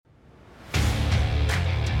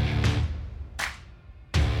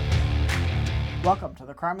Welcome to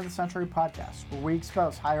the Crime of the Century podcast, where we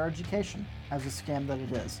expose higher education as a scam that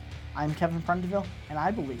it is. I'm Kevin Prendeville, and I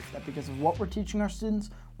believe that because of what we're teaching our students,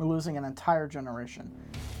 we're losing an entire generation.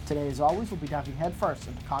 Today, as always, we'll be diving headfirst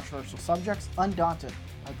into controversial subjects, undaunted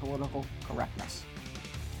by political correctness.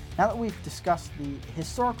 Now that we've discussed the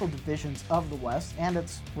historical divisions of the West and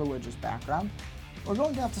its religious background, we're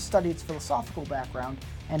going to have to study its philosophical background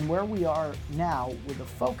and where we are now with a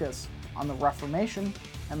focus on the Reformation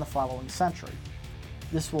and the following century.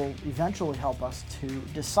 This will eventually help us to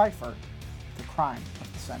decipher the crime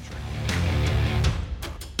of the century.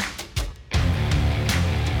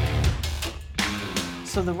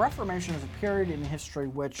 So the Reformation is a period in history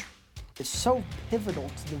which is so pivotal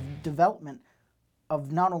to the development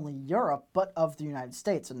of not only Europe, but of the United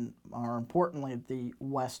States, and more importantly, the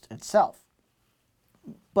West itself.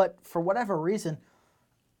 But for whatever reason,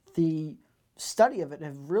 the study of it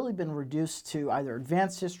has really been reduced to either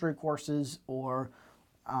advanced history courses or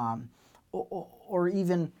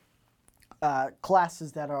even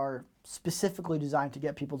classes that are specifically designed to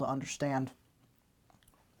get people to understand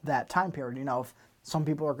that time period. You know, if some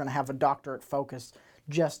people are going to have a doctorate focused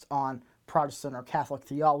just on Protestant or Catholic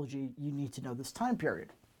theology, you need to know this time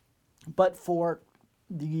period. But for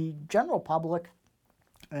the general public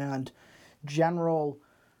and general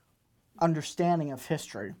understanding of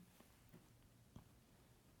history,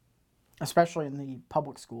 especially in the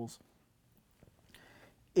public schools,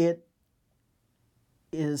 it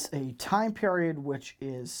is a time period which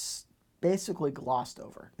is basically glossed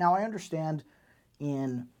over. Now, I understand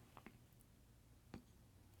in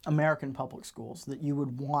American public schools that you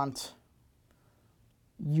would want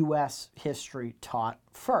U.S. history taught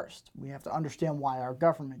first. We have to understand why our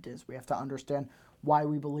government is. We have to understand why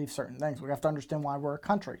we believe certain things. We have to understand why we're a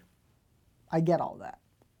country. I get all that.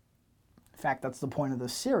 In fact, that's the point of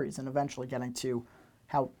this series, and eventually getting to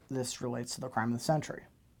how this relates to the crime of the century.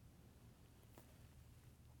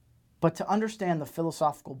 But to understand the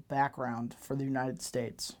philosophical background for the United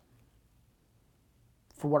States,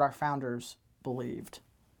 for what our founders believed,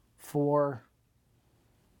 for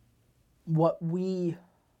what we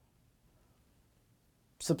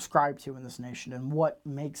subscribe to in this nation, and what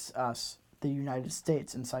makes us the United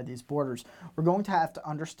States inside these borders, we're going to have to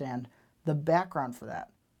understand the background for that.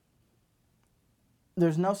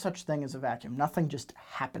 There's no such thing as a vacuum. Nothing just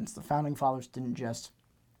happens. The Founding Fathers didn't just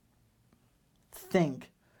think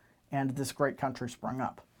and this great country sprung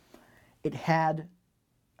up. It had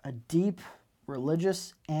a deep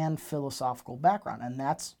religious and philosophical background, and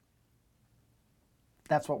that's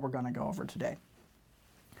what we're going to go over today.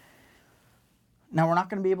 Now, we're not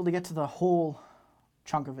going to be able to get to the whole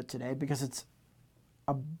chunk of it today because it's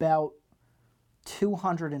about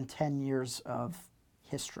 210 years of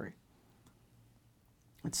history.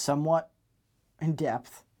 It's somewhat in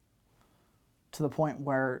depth to the point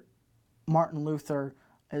where Martin Luther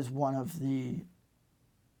is one of the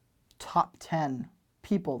top 10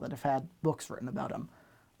 people that have had books written about him.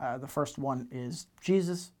 The first one is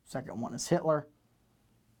Jesus. Second one is Hitler.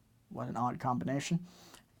 What an odd combination.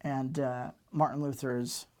 And Martin Luther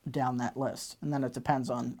is down that list. And then it depends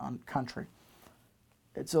on country.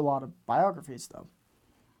 It's a lot of biographies, though.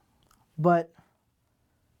 But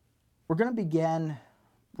we're going to begin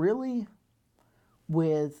really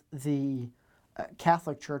with the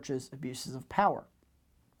Catholic Church's abuses of power.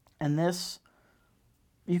 And this,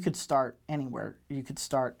 you could start anywhere. You could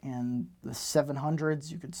start in the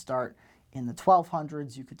 700s, you could start in the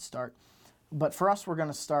 1200s, you could start. But for us, we're going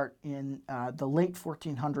to start in the late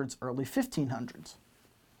 1400s, early 1500s.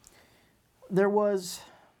 There was,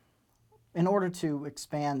 in order to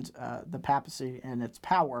expand the papacy and its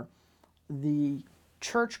power, the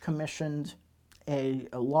church commissioned a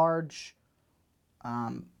large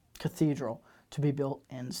cathedral to be built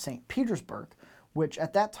in St. Petersburg, which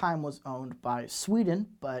at that time was owned by Sweden,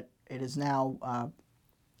 but it is now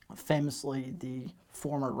famously the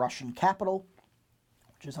former Russian capital,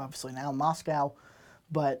 which is obviously now Moscow,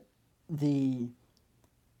 but the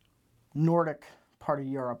Nordic part of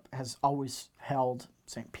Europe has always held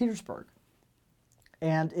St. Petersburg.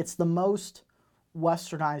 And it's the most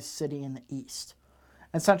westernized city in the East.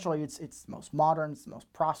 Essentially, it's the most modern, it's the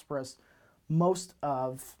most prosperous. Most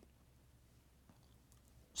of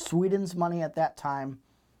Sweden's money at that time,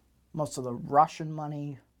 most of the Russian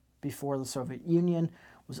money before the Soviet Union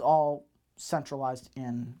was all centralized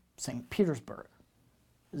in St. Petersburg.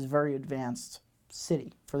 It was a very advanced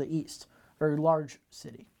city for the East, very large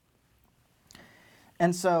city.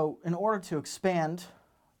 And so in order to expand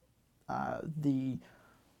the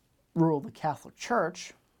rule of the Catholic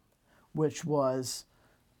Church, which was,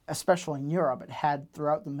 especially in Europe, it had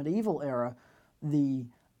throughout the medieval era, the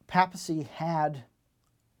papacy had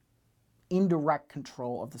indirect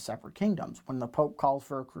control of the separate kingdoms. When the Pope called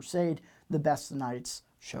for a crusade, the best knights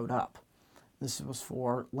showed up. This was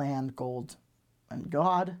for land, gold, and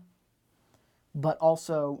God, but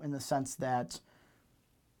also in the sense that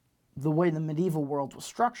the way the medieval world was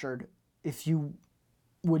structured, if you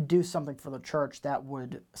would do something for the church, that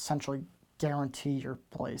would essentially guarantee your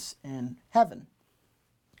place in heaven.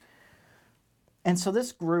 And so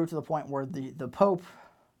this grew to the point where the Pope,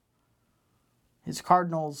 his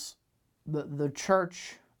cardinals, the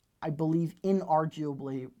church, I believe,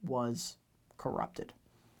 inarguably was corrupted.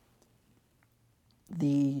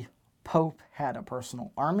 The Pope had a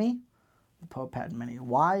personal army. The Pope had many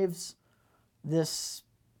wives. This,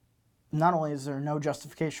 not only is there no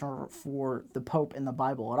justification for the Pope in the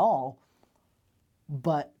Bible at all,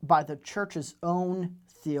 but by the church's own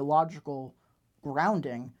theological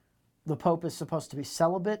grounding, the Pope is supposed to be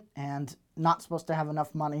celibate and not supposed to have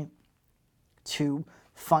enough money to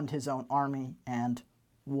fund his own army and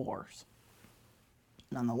wars.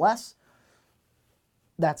 Nonetheless,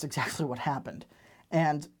 that's exactly what happened.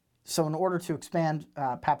 And so in order to expand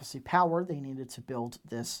papacy power, they needed to build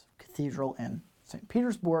this cathedral in St.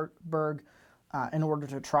 Petersburg in order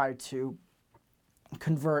to try to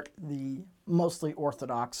convert the mostly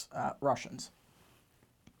Orthodox Russians.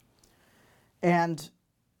 And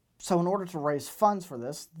so in order to raise funds for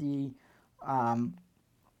this, the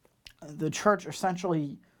church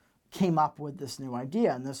essentially came up with this new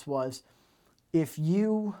idea, and this was, if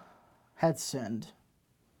you had sinned,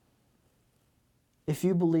 if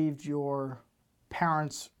you believed your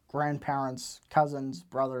parents, grandparents, cousins,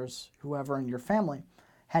 brothers, whoever in your family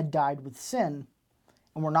had died with sin,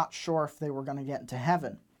 and were not sure if they were going to get into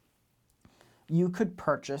heaven, you could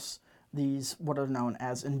purchase these, what are known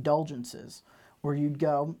as indulgences, where you'd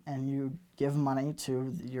go and you'd give money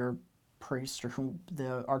to your priest or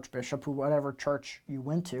the archbishop or whatever church you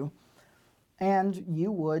went to, and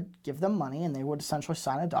you would give them money and they would essentially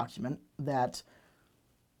sign a document that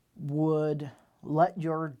would let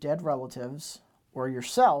your dead relatives or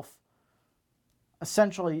yourself,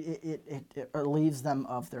 essentially it relieves them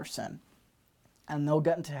of their sin. And they'll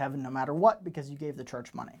get into heaven no matter what because you gave the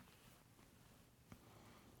church money.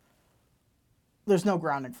 There's no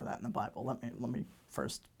grounding for that in the Bible. Let me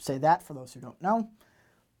first say that for those who don't know.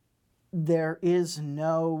 There is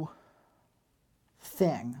no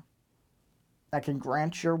thing that can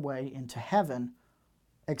grant your way into heaven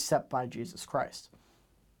except by Jesus Christ.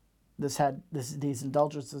 These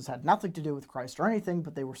indulgences had nothing to do with Christ or anything,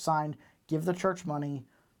 but they were signed, give the church money,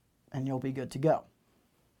 and you'll be good to go.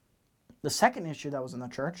 The second issue that was in the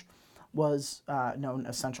church was known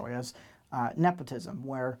essentially as nepotism,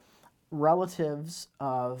 where relatives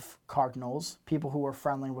of cardinals, people who were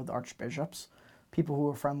friendly with archbishops, people who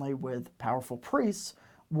were friendly with powerful priests,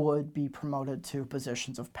 would be promoted to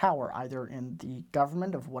positions of power, either in the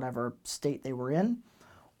government of whatever state they were in,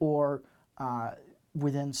 or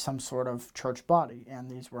within some sort of church body. And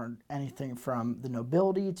these were anything from the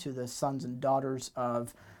nobility to the sons and daughters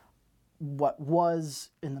of what was,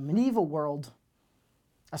 in the medieval world,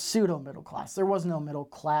 a pseudo-middle class. There was no middle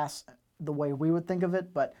class the way we would think of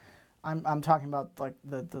it, but I'm talking about like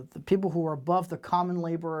the people who were above the common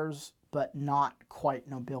laborers, but not quite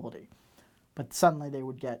nobility. But suddenly they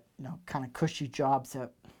would get, kind of cushy jobs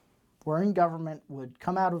that were in government, would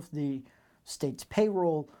come out of the state's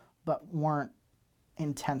payroll, but weren't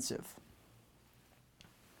intensive.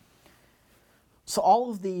 So all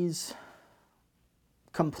of these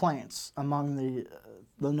complaints among the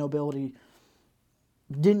nobility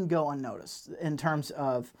didn't go unnoticed in terms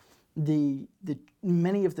of the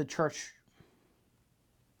many of the church's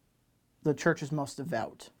most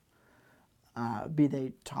devout, be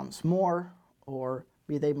they Thomas More or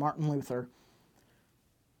be they Martin Luther.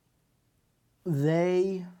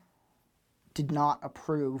 They did not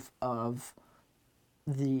approve of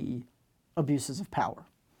the abuses of power.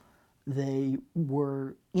 They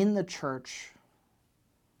were in the church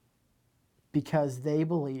because they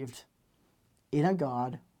believed in a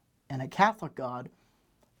God and a Catholic God,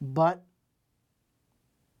 but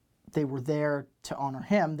they were there to honor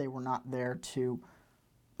him. They were not there to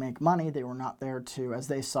make money. They were not there to, as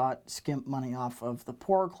they saw it, skimp money off of the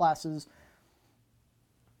poorer classes.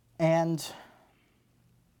 And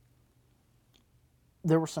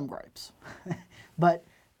there were some gripes. But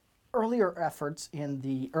earlier efforts in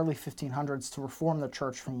the early 1500s to reform the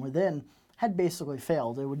church from within had basically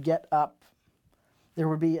failed. It would get up, there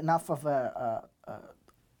would be enough of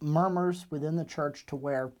murmurs within the church to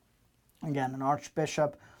where, again, an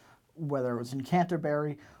archbishop, whether it was in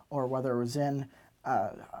Canterbury or whether it was in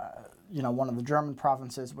one of the German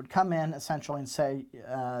provinces would come in essentially and say,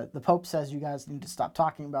 the Pope says you guys need to stop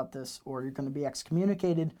talking about this or you're going to be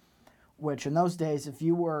excommunicated, which in those days, if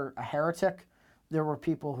you were a heretic, there were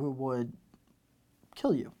people who would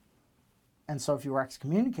kill you. And so if you were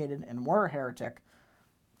excommunicated and were a heretic,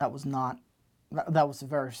 that was a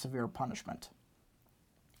very severe punishment.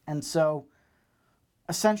 And so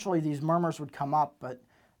essentially these murmurs would come up, but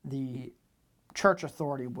the church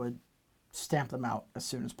authority would stamp them out as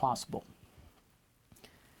soon as possible.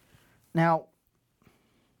 Now,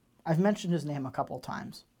 I've mentioned his name a couple of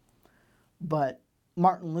times, but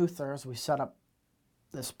Martin Luther, as we set up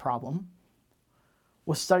this problem,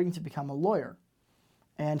 was studying to become a lawyer.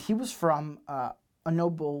 And he was from a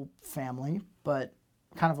noble family, but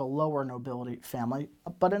kind of a lower nobility family,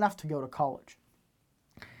 but enough to go to college.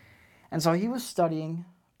 And so he was studying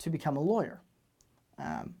to become a lawyer.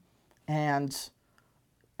 And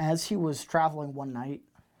as he was traveling one night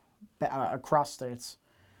across states,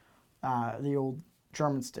 the old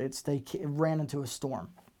German states, they ran into a storm.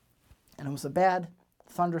 And it was a bad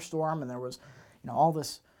thunderstorm, and there was all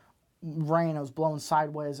this rain. It was blowing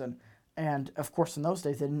sideways, and of course in those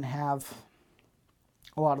days they didn't have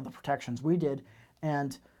a lot of the protections we did.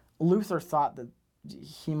 And Luther thought that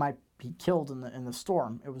he might be killed in the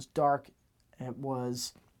storm. It was dark. It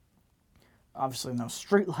was obviously no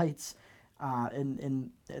street lights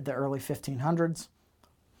in the early 1500s.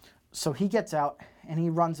 So he gets out and he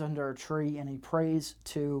runs under a tree and he prays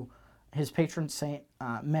to his patron saint,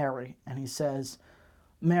 Mary. And he says,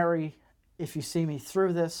 "Mary, if you see me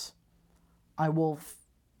through this, I will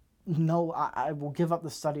give up the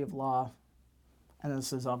study of law." And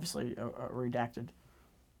this is obviously a redacted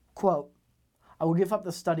quote. "I will give up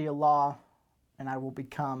the study of law and I will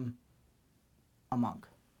become a monk."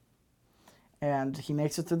 And he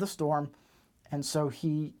makes it through the storm. And so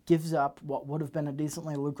he gives up what would have been a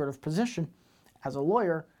decently lucrative position as a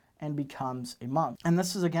lawyer and becomes a monk. And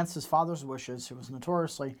this is against his father's wishes, who was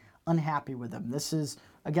notoriously unhappy with him. This is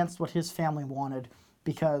against what his family wanted,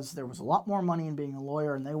 because there was a lot more money in being a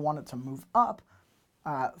lawyer and they wanted to move up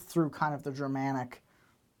through kind of the Germanic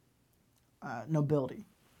nobility.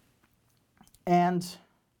 And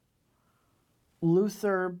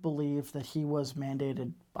Luther believed that he was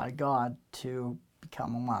mandated by God to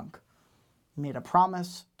become a monk. He made a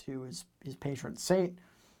promise to his patron saint,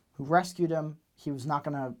 who rescued him. He was not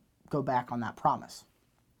going to go back on that promise.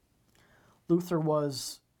 Luther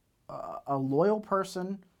was a loyal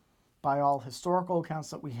person by all historical accounts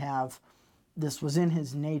that we have. This was in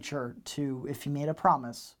his nature to, if he made a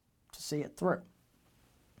promise, to see it through.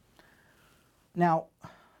 Now,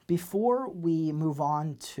 before we move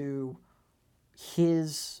on to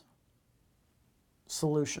his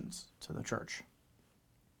solutions to the church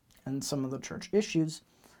and some of the church issues,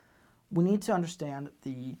 we need to understand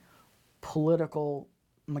the political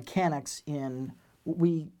mechanics in what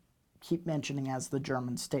we keep mentioning as the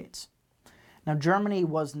German states. Now, Germany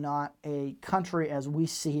was not a country as we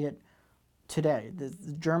see it today.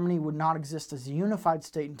 Germany would not exist as a unified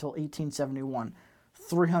state until 1871,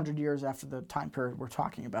 300 years after the time period we're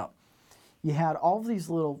talking about. You had all of these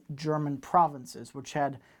little German provinces which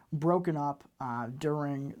had broken up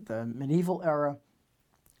during the medieval era.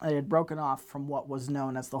 They had broken off from what was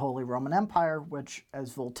known as the Holy Roman Empire, which,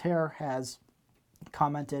 as Voltaire has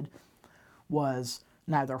commented, was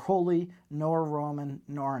neither holy, nor Roman,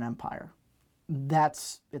 nor an empire.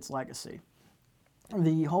 That's its legacy.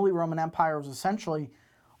 The Holy Roman Empire was essentially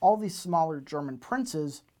all these smaller German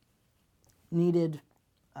princes needed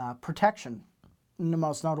protection,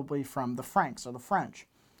 most notably from the Franks or the French.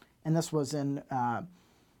 And this was in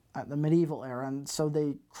the medieval era. And so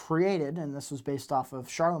they created, and this was based off of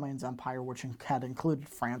Charlemagne's empire, which had included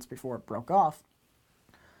France before it broke off,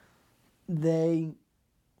 they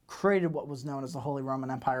created what was known as the Holy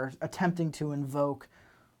Roman Empire, attempting to invoke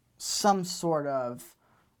some sort of,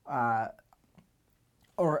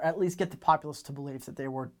 or at least get the populace to believe that they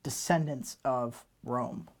were descendants of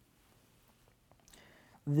Rome.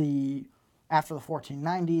 After the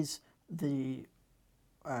 1490s, the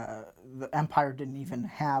empire didn't even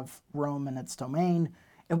have Rome in its domain.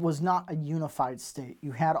 It was not a unified state.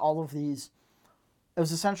 You had all of these. It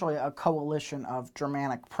was essentially a coalition of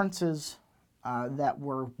Germanic princes that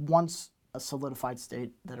were once a solidified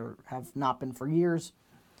state that have not been for years.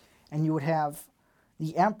 And you would have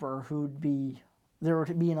the emperor there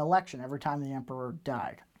would be an election every time the emperor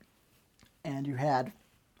died. And you had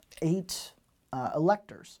 8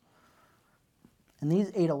 electors. And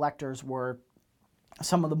these 8 electors were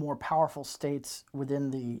some of the more powerful states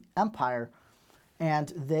within the empire, and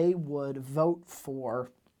they would vote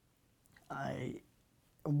for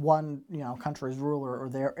one country's ruler or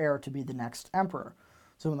their heir to be the next emperor.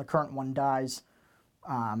 So when the current one dies,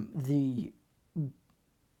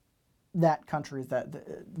 that country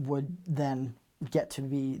would then get to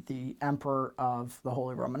be the emperor of the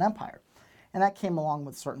Holy Roman Empire. And that came along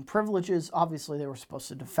with certain privileges. Obviously, they were supposed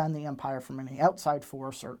to defend the empire from any outside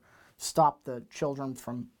force or stop the children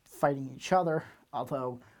from fighting each other,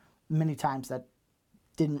 although many times that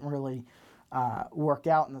didn't really work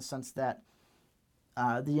out, in the sense that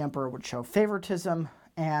the emperor would show favoritism.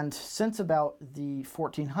 And since about the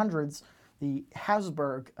 1400s, the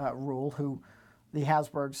Habsburg rule, the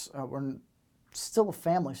Habsburgs were still a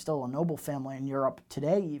family, still a noble family in Europe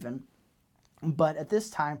today even, but at this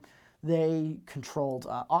time they controlled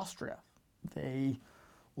Austria. They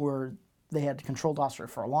had controlled Austria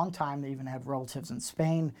for a long time. They even had relatives in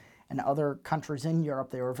Spain and other countries in Europe.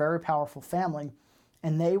 They were a very powerful family,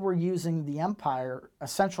 and they were using the empire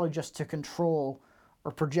essentially just to control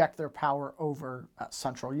or project their power over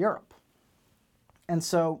Central Europe. And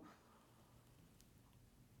so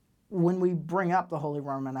when we bring up the Holy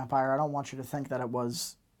Roman Empire, I don't want you to think that it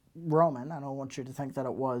was Roman. I don't want you to think that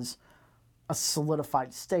it was a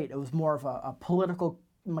solidified state. It was more of a political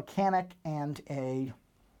mechanic and a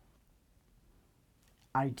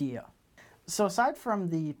idea. So aside from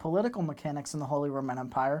the political mechanics in the Holy Roman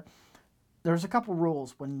Empire, there's a couple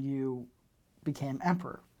rules when you became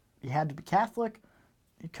emperor. You had to be Catholic,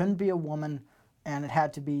 it couldn't be a woman, and it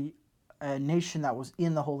had to be a nation that was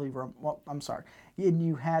in the Holy Roman... Well, I'm sorry.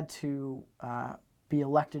 You had to be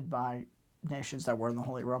elected by nations that were in the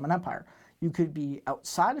Holy Roman Empire. You could be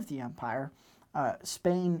outside of the empire.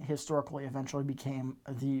 Spain historically eventually became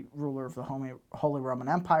the ruler of the Holy Roman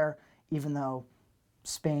Empire, even though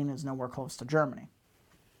Spain is nowhere close to Germany.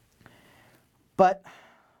 But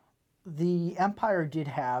the empire did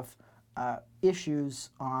have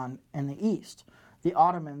issues in the east. The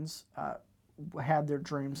Ottomans had their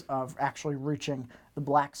dreams of actually reaching the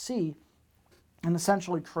Black Sea and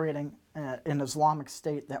essentially creating an Islamic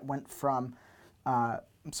state that went from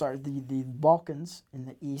the Balkans in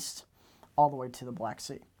the east all the way to the Black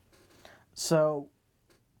Sea. So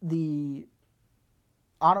the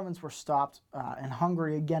Ottomans were stopped in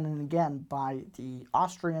Hungary again and again by the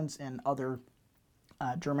Austrians and other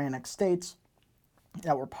Germanic states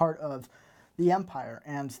that were part of the empire.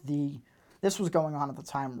 And this was going on at the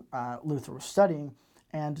time Luther was studying,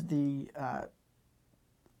 and the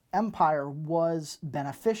empire was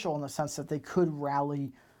beneficial in the sense that they could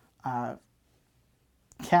rally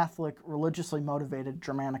Catholic, religiously motivated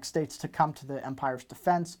Germanic states to come to the empire's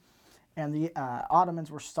defense, and the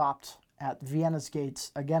Ottomans were stopped at Vienna's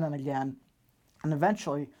gates again and again, and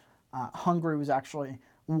eventually Hungary was actually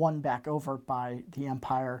won back over by the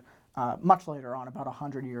empire much later on, about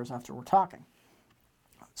 100 years after we're talking.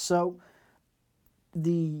 So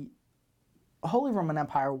the Holy Roman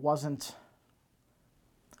Empire wasn't,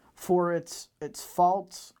 for its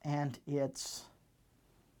faults and its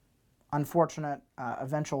unfortunate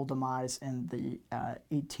eventual demise in the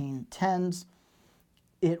 1810s,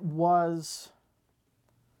 it was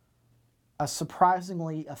a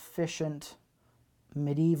surprisingly efficient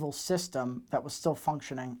medieval system that was still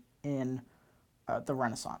functioning in the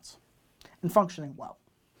Renaissance, and functioning well,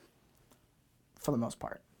 for the most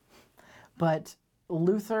part. But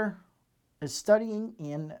Luther is studying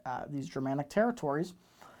in these Germanic territories,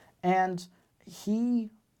 and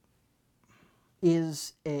he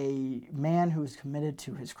is a man who is committed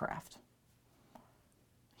to his craft.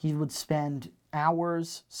 He would spend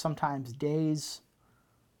hours, sometimes days.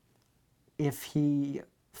 If he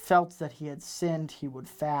felt that he had sinned, he would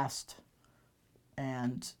fast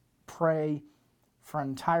and pray for an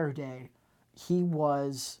entire day. He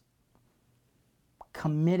was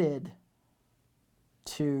committed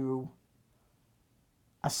to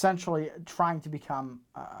essentially trying to become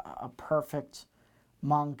a perfect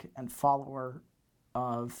monk and follower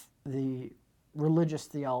of the religious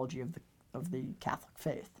theology of the Catholic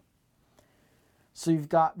faith. So you've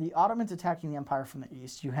got the Ottomans attacking the empire from the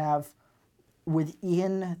east. You have,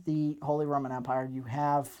 within the Holy Roman Empire, you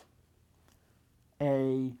have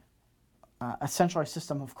essentially a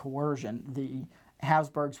system of coercion. The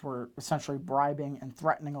Habsburgs were essentially bribing and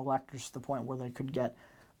threatening electors to the point where they could get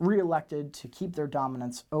re-elected to keep their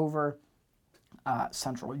dominance over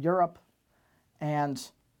Central Europe. And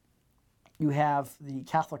you have the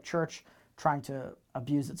Catholic Church trying to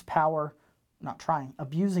abusing its power,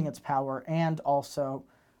 and also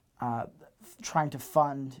trying to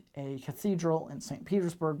fund a cathedral in St.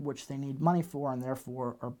 Petersburg, which they need money for, and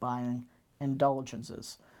therefore are buying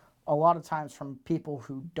indulgences. A lot of times from people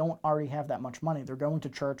who don't already have that much money. They're going to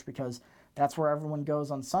church because that's where everyone goes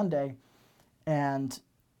on Sunday, and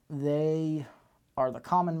they are the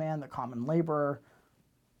common man, the common laborer,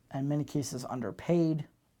 in many cases underpaid,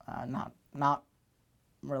 not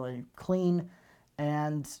really clean,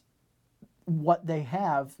 and what they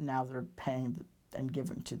have now they're paying and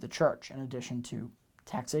giving to the church in addition to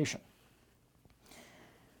taxation.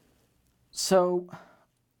 So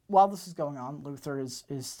while this is going on, Luther is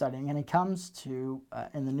studying, and he comes to,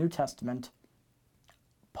 in the New Testament,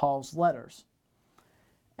 Paul's letters.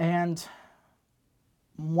 And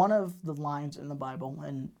one of the lines in the Bible,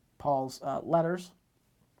 in Paul's letters,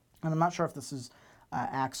 and I'm not sure if this is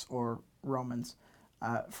Acts or Romans,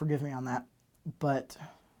 forgive me on that, but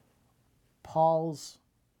Paul's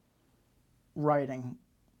writing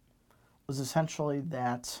was essentially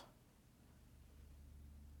that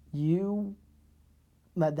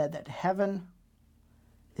that heaven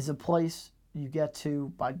is a place you get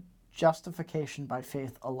to by justification by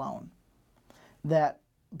faith alone. That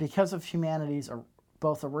because of humanity's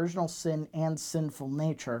both original sin and sinful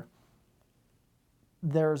nature,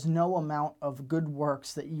 there's no amount of good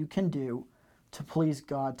works that you can do to please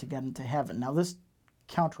God to get into heaven. Now, this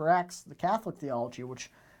counteracts the Catholic theology,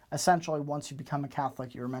 which essentially, once you become a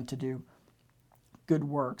Catholic, you're meant to do good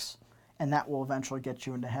works, and that will eventually get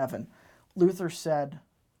you into heaven. Luther said,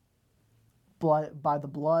 by the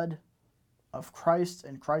blood of Christ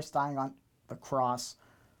and Christ dying on the cross,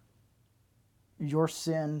 your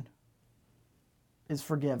sin is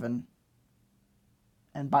forgiven,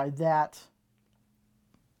 and by that,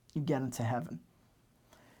 you get into heaven.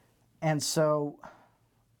 And so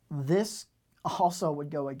this also would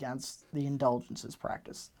go against the indulgences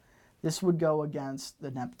practice. This would go against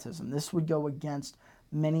the nepotism. This would go against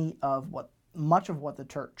much of what the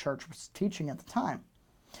church was teaching at the time.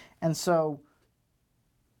 And so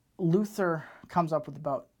Luther comes up with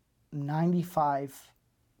about 95,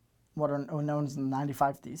 what are known as the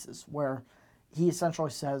 95 Theses, where he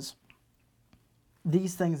essentially says,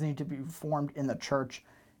 these things need to be reformed in the church.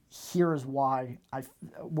 Here is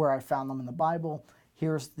where I found them in the Bible.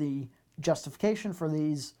 Here's the justification for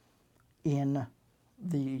these in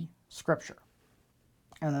the Scripture.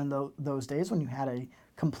 And then those days when you had a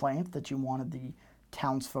complaint that you wanted the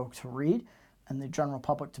townsfolk to read and the general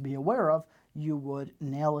public to be aware of, you would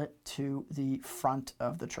nail it to the front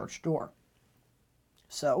of the church door.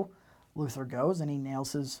 So Luther goes and he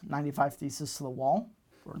nails his 95 Theses to the wall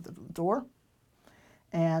or the door,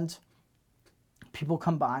 and people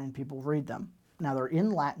come by and people read them. Now they're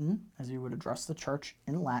in Latin, as you would address the church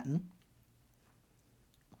in Latin.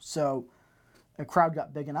 So a crowd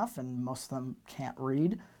got big enough, and most of them can't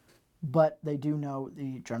read, but they do know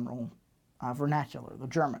the general vernacular, the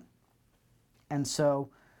German. And so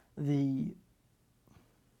in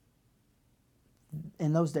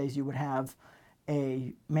those days you would have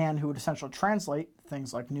a man who would essentially translate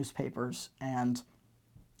things like newspapers and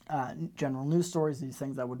general news stories, these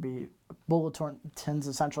things that would be bulletins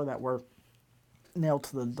essentially that were nailed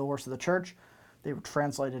to the doors of the church. They would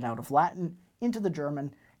translate it out of Latin into the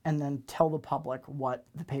German and then tell the public what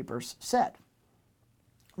the papers said.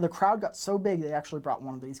 The crowd got so big they actually brought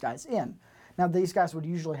one of these guys in. Now these guys would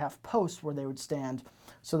usually have posts where they would stand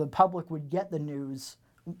so the public would get the news.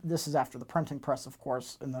 This is after the printing press, of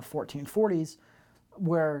course, in the 1440s,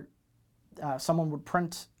 where someone would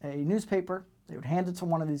print a newspaper, they would hand it to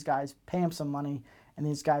one of these guys, pay him some money, and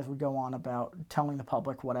these guys would go on about telling the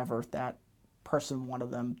public whatever that person wanted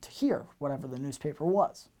them to hear, whatever the newspaper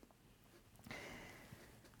was.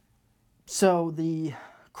 So the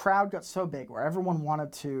crowd got so big where everyone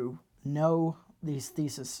wanted to know these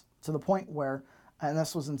theses to the point where, and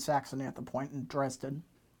this was in Saxony at the point, in Dresden,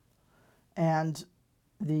 and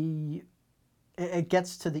it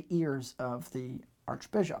gets to the ears of the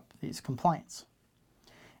archbishop, these complaints.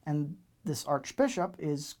 And this archbishop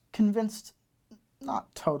is convinced,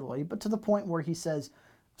 not totally, but to the point where he says,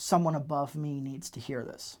 someone above me needs to hear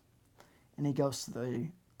this. And he goes to the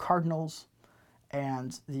cardinals,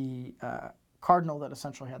 and the cardinal that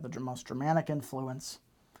essentially had the most Germanic influence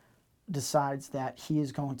decides that he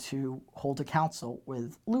is going to hold a council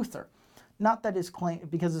with Luther. Not that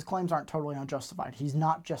because his claims aren't totally unjustified. He's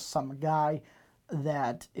not just some guy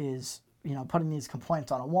that is, putting these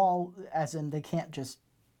complaints on a wall, as in they can't just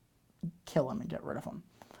kill him and get rid of him.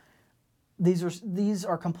 These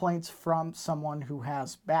are complaints from someone who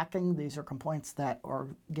has backing. These are complaints that are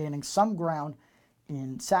gaining some ground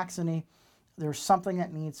in Saxony. There's something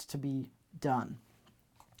that needs to be done.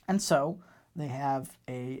 And so they have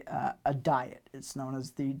a diet. It's known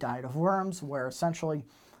as the Diet of Worms, where essentially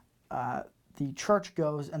the church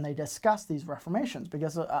goes and they discuss these reformations,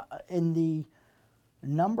 because in the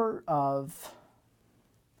number of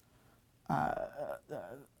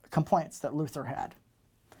complaints that Luther had,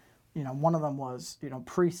 one of them was,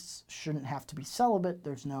 priests shouldn't have to be celibate.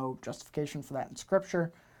 There's no justification for that in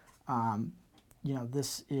Scripture.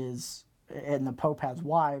 This is, and the Pope has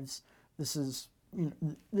wives. This is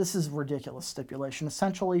ridiculous stipulation,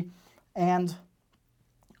 essentially, and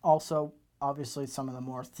also, obviously, some of the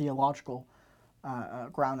more theological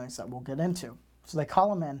groundings that we'll get into. So they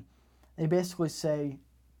call him in. They basically say,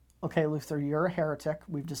 okay, Luther, you're a heretic.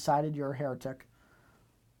 We've decided you're a heretic.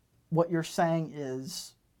 What you're saying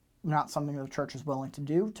is not something the church is willing to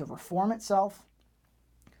do to reform itself.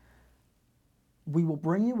 We will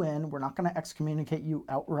bring you in. We're not going to excommunicate you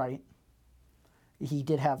outright. He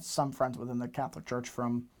did have some friends within the Catholic Church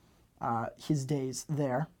from his days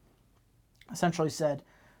there. Essentially said,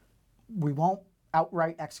 we won't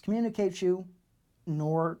outright excommunicate you,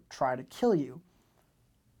 nor try to kill you.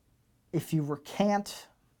 If you recant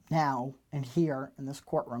now and here in this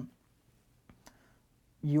courtroom,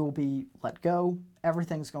 you'll be let go.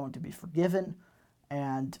 Everything's going to be forgiven,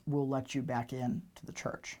 and we'll let you back in to the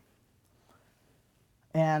church.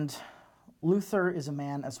 And Luther is a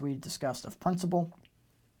man, as we discussed, of principle.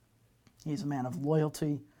 He's a man of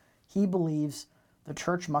loyalty. He believes the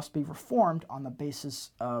church must be reformed on the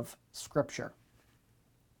basis of Scripture.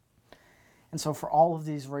 And so for all of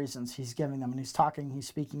these reasons, he's giving them, and he's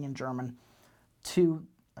speaking in German to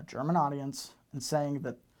a German audience and saying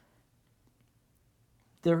that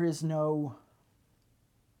there is no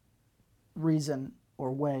reason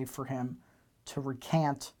or way for him to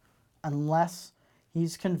recant unless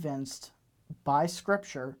he's convinced by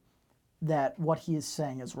Scripture that what he is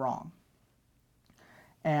saying is wrong.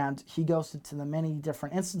 And he goes into the many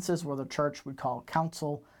different instances where the church would call a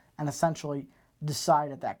council and essentially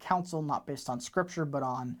decide at that council, not based on Scripture, but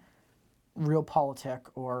on realpolitik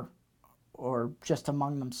or just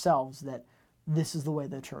among themselves, that this is the way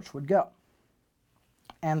the church would go.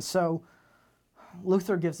 And so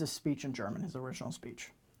Luther gives this speech in German, his original speech.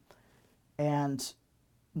 And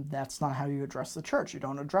that's not how you address the church. You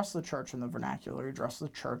don't address the church in the vernacular. You address the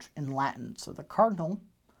church in Latin. So the cardinal,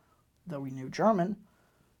 though he knew German,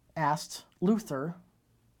 asked Luther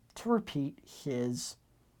to repeat his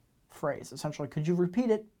phrase. Essentially, could you repeat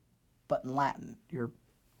it, but in Latin, your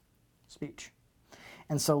speech?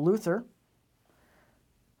 And so Luther,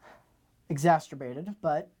 exacerbated,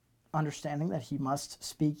 but understanding that he must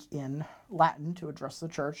speak in Latin to address the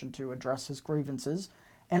church and to address his grievances,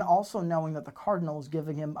 and also knowing that the cardinal is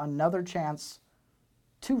giving him another chance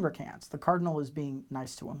to recant. The cardinal is being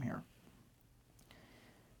nice to him here.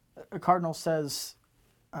 The cardinal says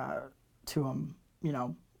to him,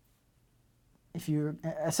 if you,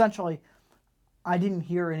 essentially, I didn't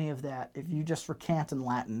hear any of that. If you just recant in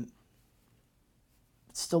Latin,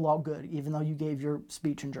 it's still all good, even though you gave your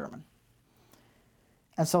speech in German.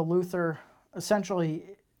 And so Luther essentially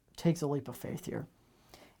takes a leap of faith here.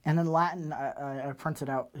 And in Latin, I printed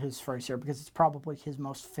out his phrase here because it's probably his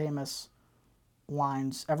most famous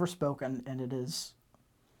lines ever spoken, and it is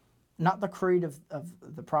not the creed of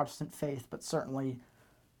the Protestant faith, but certainly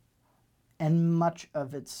and much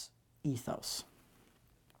of its ethos.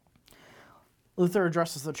 Luther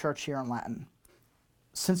addresses the church here in Latin.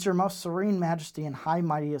 Since your most serene majesty and high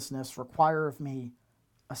mightiest require of me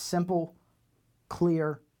a simple,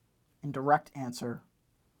 clear, and direct answer,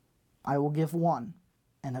 I will give one,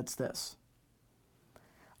 and it's this.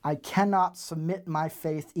 I cannot submit my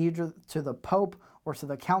faith either to the Pope or to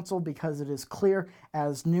the Council because it is clear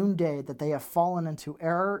as noonday that they have fallen into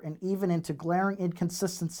error and even into glaring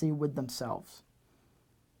inconsistency with themselves.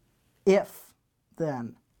 If,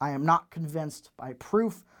 then, I am not convinced by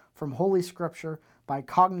proof from Holy Scripture, by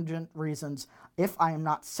cognizant reasons, if I am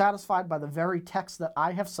not satisfied by the very text that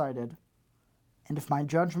I have cited, and if my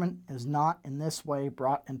judgment is not in this way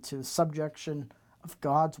brought into subjection of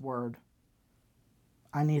God's word,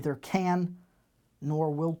 I neither can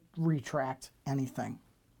nor will retract anything.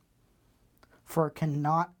 For it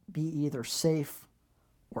cannot be either safe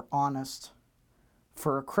or honest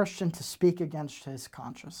for a Christian to speak against his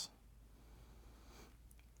conscience.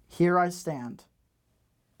 Here I stand.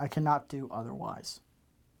 I cannot do otherwise.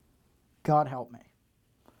 God help me.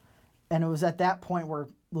 And it was at that point where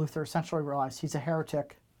Luther essentially realized he's a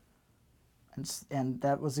heretic. And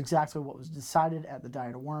that was exactly what was decided at the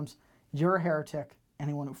Diet of Worms. You're a heretic.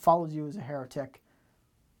 Anyone who follows you is a heretic.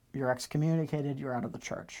 You're excommunicated. You're out of the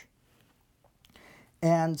church.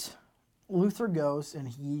 And Luther goes and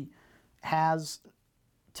he has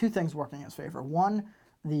two things working in his favor. One,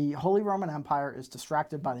 the Holy Roman Empire is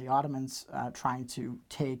distracted by the Ottomans trying to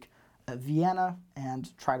take Vienna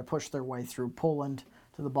and try to push their way through Poland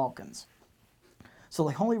to the Balkans. So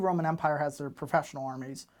the Holy Roman Empire has their professional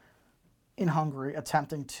armies in Hungary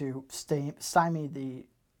attempting to stymie the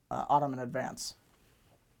Ottoman advance.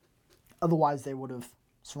 Otherwise, they would have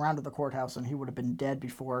surrounded the courthouse and he would have been dead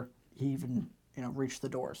before he even, reached the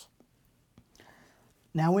doors.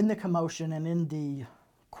 Now, in the commotion and in the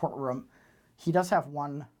courtroom, he does have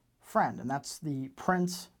one friend, and that's the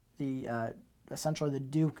prince, essentially the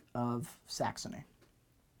Duke of Saxony.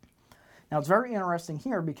 Now, it's very interesting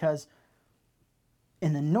here because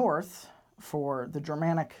in the north, for the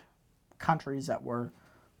Germanic countries that were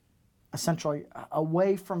essentially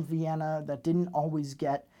away from Vienna, that didn't always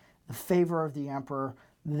get the favor of the emperor,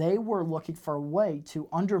 they were looking for a way to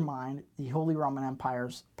undermine the Holy Roman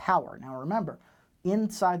Empire's power. Now, remember,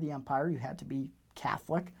 inside the empire, you had to be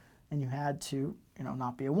Catholic, and you had to,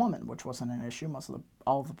 not be a woman, which wasn't an issue.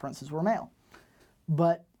 All of the princes were male.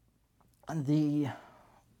 But the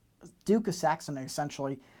Duke of Saxony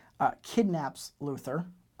essentially kidnaps Luther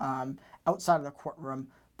outside of the courtroom,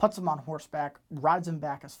 puts him on horseback, rides him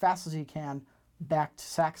back as fast as he can back to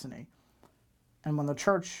Saxony. And when the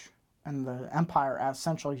church and the empire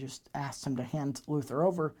essentially just asked him to hand Luther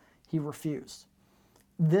over, he refused.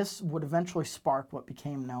 This would eventually spark what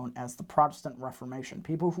became known as the Protestant Reformation.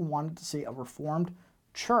 People who wanted to see a reformed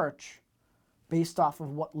church based off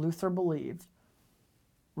of what Luther believed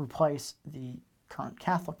replace the current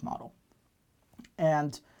Catholic model.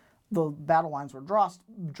 And the battle lines were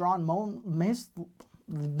drawn.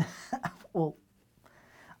 Well,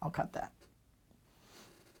 I'll cut that.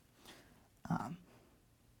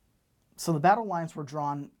 So the battle lines were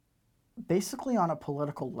drawn basically on a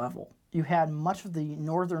political level. You had much of the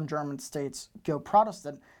northern German states go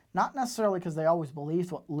Protestant, not necessarily because they always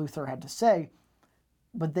believed what Luther had to say,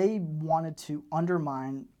 but they wanted to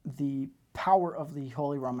undermine the power of the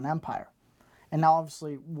Holy Roman Empire. And now,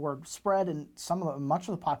 obviously, word spread, and much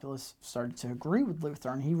of the populace started to agree with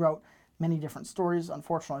Luther, and he wrote many different stories.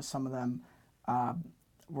 Unfortunately, some of them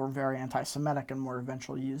were very anti-Semitic and were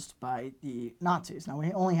eventually used by the Nazis. Now,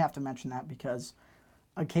 we only have to mention that because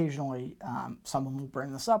occasionally someone will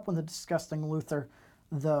bring this up when they discussing Luther,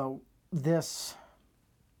 though this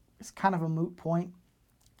is kind of a moot point.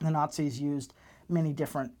 The Nazis used many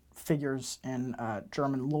different figures in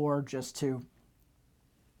German lore just to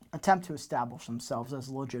attempt to establish themselves as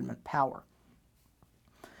a legitimate power.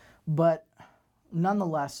 But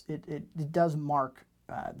nonetheless, it does mark,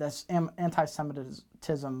 this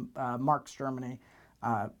anti-Semitism marks Germany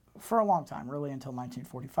for a long time, really until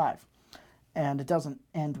 1945. And it doesn't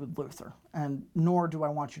end with Luther. And nor do I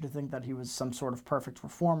want you to think that he was some sort of perfect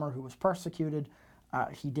reformer who was persecuted.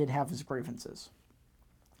 He did have his grievances.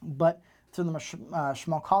 But through the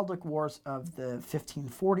Schmalkaldic Wars of the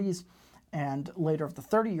 1540s and later of the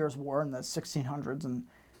 30 Years' War in the 1600s and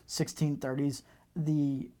 1630s,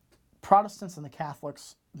 the Protestants and the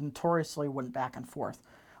Catholics notoriously went back and forth,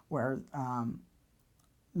 where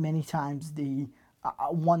many times the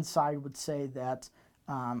one side would say that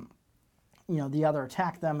the other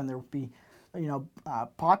attacked them, and there would be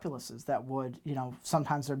populaces that would,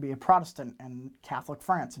 sometimes there'd be a Protestant in Catholic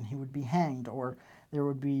France and he would be hanged, or there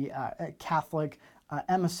would be Catholic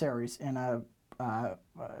emissaries in a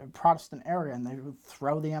Protestant area and they would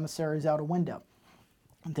throw the emissaries out a window.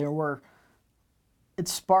 It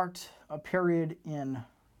sparked a period in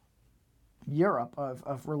Europe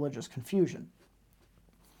of religious confusion.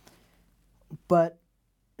 But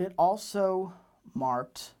it also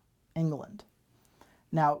marked England.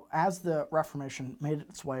 Now, as the Reformation made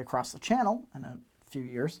its way across the Channel in a few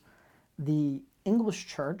years, the English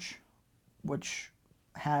Church, which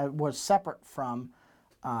was separate from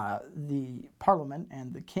the Parliament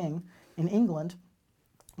and the King in England,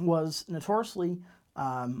 was notoriously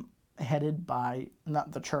headed by,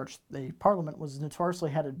 not the church, the Parliament was notoriously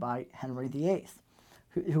headed by Henry VIII,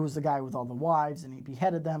 who was the guy with all the wives, and he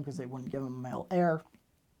beheaded them because they wouldn't give him a male heir.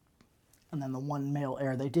 And then the one male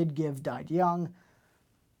heir they did give died young.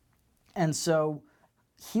 And so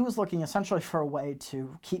he was looking essentially for a way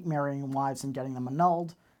to keep marrying wives and getting them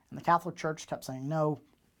annulled. And the Catholic Church kept saying, no,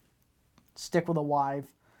 stick with a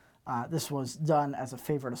wife. This was done as a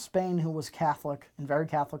favor to Spain, who was Catholic, and very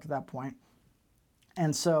Catholic at that point.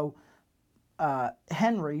 And so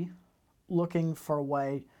Henry, looking for a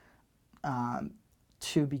way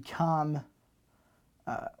to become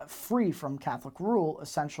free from Catholic rule,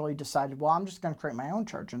 essentially decided, well, I'm just going to create my own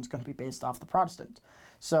church, and it's going to be based off the Protestant.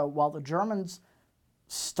 So while the Germans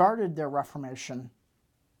started their Reformation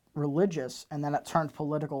religious, and then it turned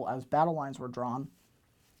political as battle lines were drawn,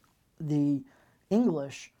 the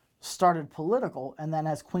English started political, and then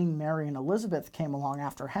as Queen Mary and Elizabeth came along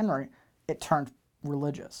after Henry, it turned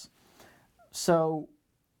religious. So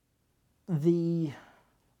the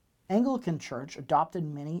Anglican Church adopted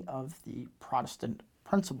many of the Protestant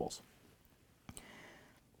principles.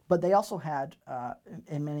 But they also had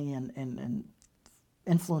many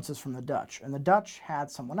influences from the Dutch. And the Dutch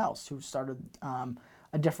had someone else who started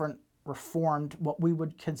a different reformed, what we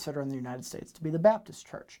would consider in the United States to be the Baptist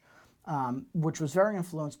Church, which was very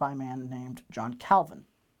influenced by a man named John Calvin.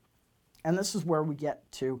 And this is where we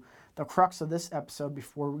get to the crux of this episode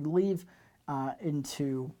before we leave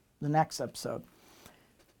into the next episode.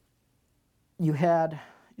 You had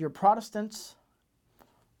your Protestants,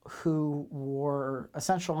 who were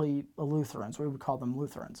essentially Lutherans. We would call them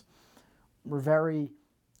Lutherans. Were very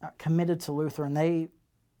committed to Luther, and they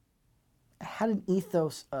had an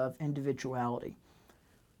ethos of individuality,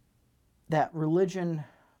 that religion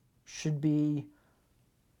should be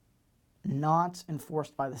not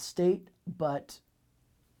enforced by the state, but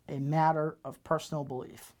a matter of personal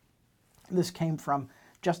belief. This came from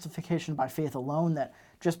justification by faith alone, that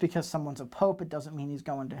just because someone's a pope, it doesn't mean he's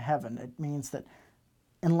going to heaven. It means that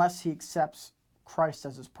unless he accepts Christ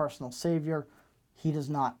as his personal Savior, he does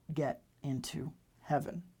not get into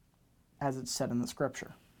heaven, as it's said in the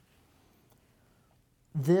Scripture.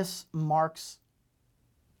 This marks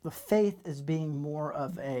the faith as being more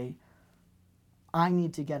of a, I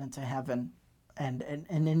need to get into heaven, and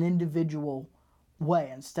an individual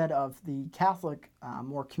way, instead of the Catholic,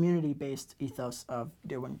 more community-based ethos of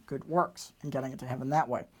doing good works and getting into heaven that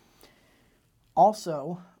way.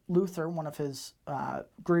 Also, Luther, one of his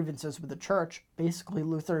grievances with the church, basically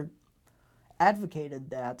Luther advocated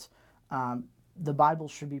that the Bible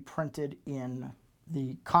should be printed in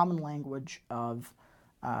the common language of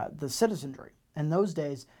the citizenry. In those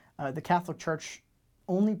days, the Catholic Church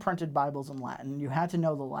only printed Bibles in Latin. You had to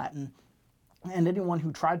know the Latin, and anyone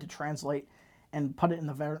who tried to translate and put it in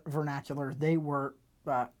the vernacular, they were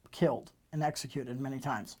killed and executed many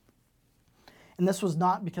times. And this was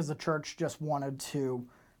not because the church just wanted to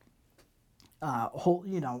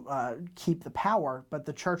keep the power, but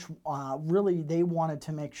the church really, they wanted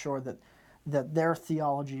to make sure that their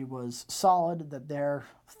theology was solid, that their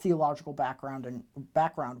theological background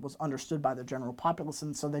was understood by the general populace,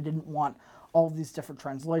 and so they didn't want all of these different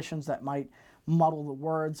translations that might muddle the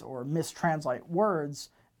words or mistranslate words.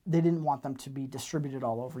 They didn't want them to be distributed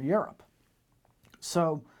all over Europe.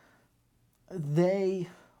 So they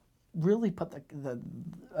really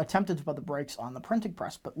attempted to put the brakes on the printing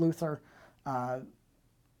press, but Luther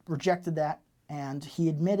rejected that, and he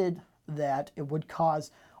admitted that it would cause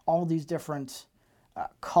all these different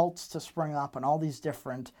cults to spring up and all these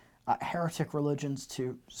different heretic religions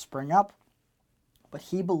to spring up. But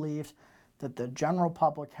he believed that the general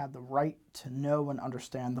public had the right to know and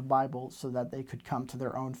understand the Bible so that they could come to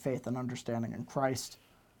their own faith and understanding in Christ.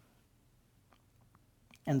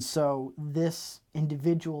 And so this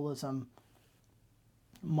individualism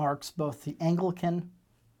marks both the Anglican,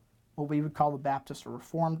 what we would call the Baptist or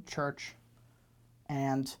Reformed Church,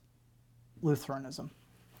 and Lutheranism.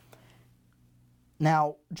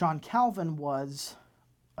 Now, John Calvin was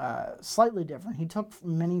slightly different. He took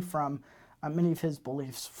many of his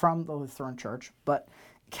beliefs from the Lutheran Church, but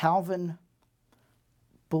Calvin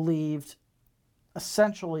believed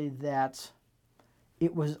essentially that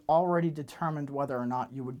it was already determined whether or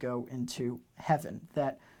not you would go into heaven,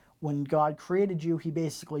 that when God created you, he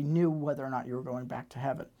basically knew whether or not you were going back to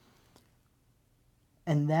heaven.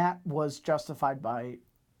 And that was justified by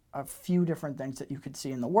a few different things that you could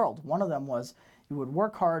see in the world. One of them was you would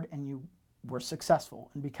work hard and you were successful.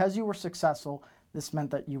 And because you were successful, this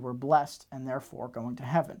meant that you were blessed and therefore going to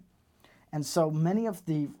heaven. And so many of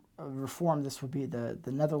the Reformed, this would be the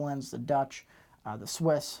Netherlands, the Dutch, the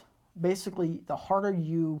Swiss, basically the harder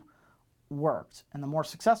you worked and the more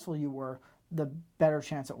successful you were, the better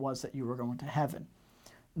chance it was that you were going to heaven.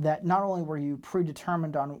 That not only were you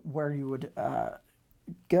predetermined on where you would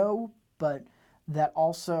go, but that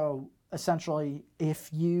also essentially if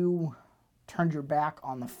you turned your back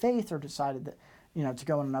on the faith or decided that, to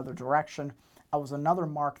go in another direction, it was another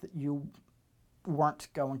mark that you weren't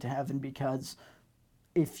going to heaven, because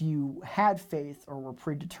if you had faith or were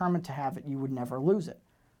predetermined to have it, you would never lose it.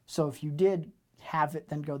 So if you did have it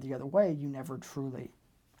then go the other way, you never truly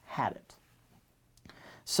had it.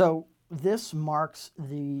 So this marks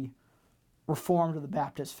the Reformed or the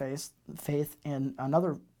Baptist faith in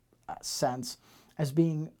another sense as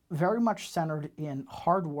being very much centered in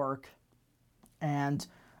hard work and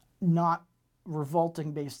not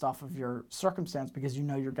revolting based off of your circumstance, because you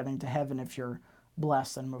know you're getting to heaven if you're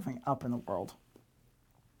blessed and moving up in the world.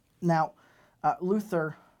 Now,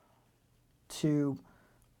 Luther, to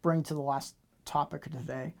bring to the last topic of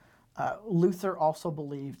today, Luther also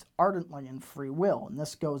believed ardently in free will, and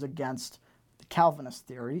this goes against the Calvinist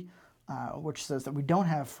theory, which says that we don't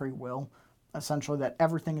have free will, essentially that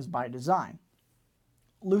everything is by design.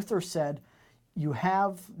 Luther said, you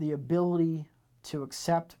have the ability to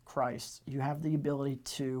accept Christ, you have the ability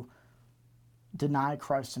to deny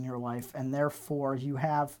Christ in your life, and therefore you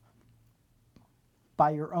have,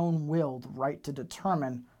 by your own will, the right to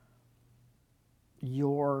determine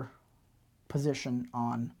your position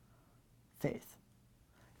on faith.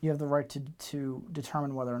 You have the right to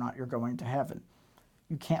determine whether or not you're going to heaven.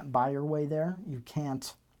 You can't buy your way there. You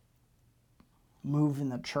can't move in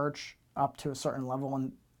the church up to a certain level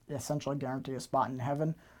and essentially guarantee a spot in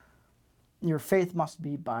heaven. Your faith must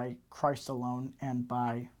be by Christ alone and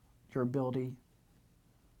by your ability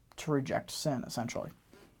to reject sin, essentially.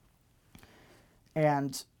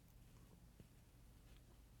 And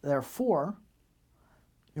therefore,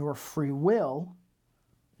 your free will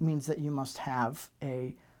means that you must have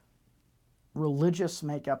a religious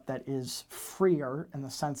makeup that is freer, in the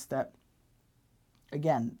sense that,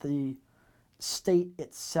 again, the state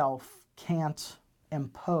itself can't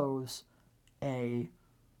impose a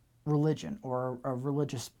religion or a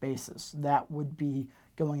religious basis. That would be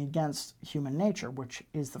going against human nature, which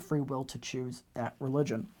is the free will to choose that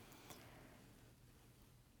religion.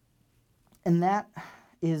 And that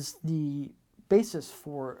is the basis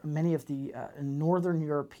for many of the Northern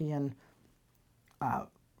European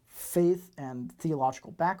faith and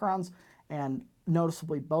theological backgrounds, and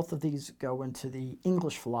noticeably both of these go into the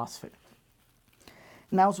English philosophy.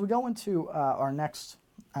 Now, as we go into our next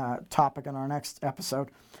topic in our next episode,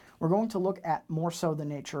 we're going to look at more so the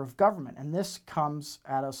nature of government, and this comes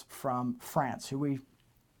at us from France, who we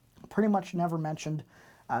pretty much never mentioned.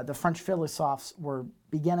 The French philosophes were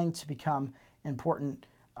beginning to become important,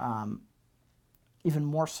 even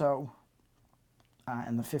more so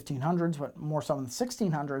in the 1500s, but more so in the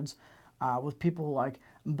 1600s, with people like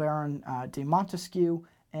Baron de Montesquieu,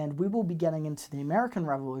 and we will be getting into the American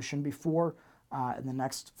Revolution before, in the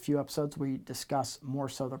next few episodes, we discuss more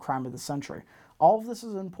so the crime of the century. All of this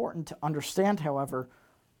is important to understand, however,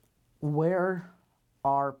 where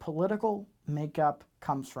our political makeup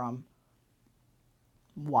comes from,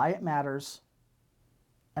 why it matters,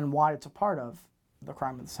 and why it's a part of the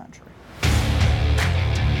crime of the century.